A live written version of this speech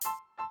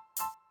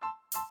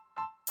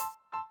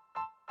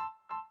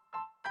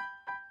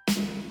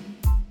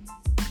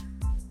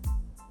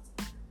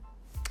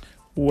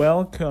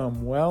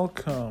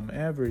Welcome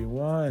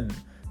everyone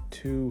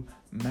to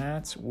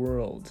Matt's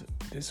World.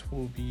 This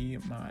will be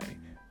my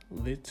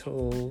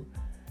little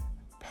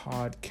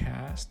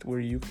podcast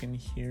where you can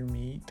hear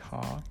me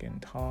talk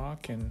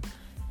and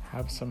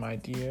have some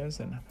ideas,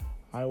 and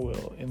I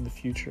will in the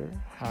future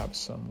have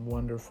some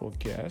wonderful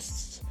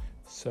guests.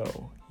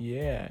 So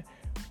yeah,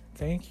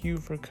 thank you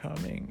for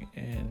coming,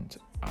 and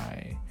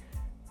I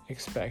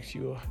expect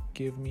you'll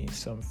give me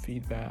some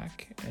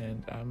feedback,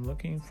 and I'm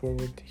looking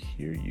forward to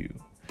hear you.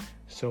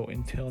 So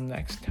until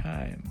next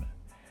time,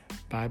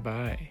 bye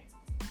bye.